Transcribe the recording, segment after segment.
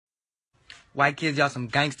White kids, y'all some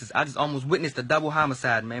gangsters. I just almost witnessed a double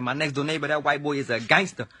homicide, man. My next door neighbor, that white boy is a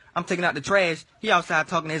gangster. I'm taking out the trash. He outside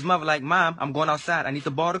talking to his mother like, Mom, I'm going outside. I need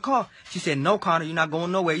to borrow the car. She said, no, Connor, you're not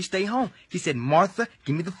going nowhere. You stay home. He said, Martha,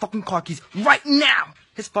 give me the fucking car keys right now.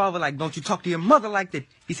 His father like, don't you talk to your mother like that.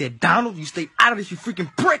 He said, Donald, you stay out of this, you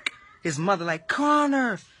freaking prick. His mother like,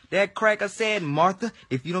 Connor. That cracker said, Martha,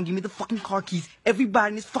 if you don't give me the fucking car keys, everybody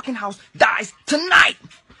in this fucking house dies tonight.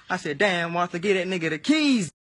 I said, damn, Martha, get that nigga the keys.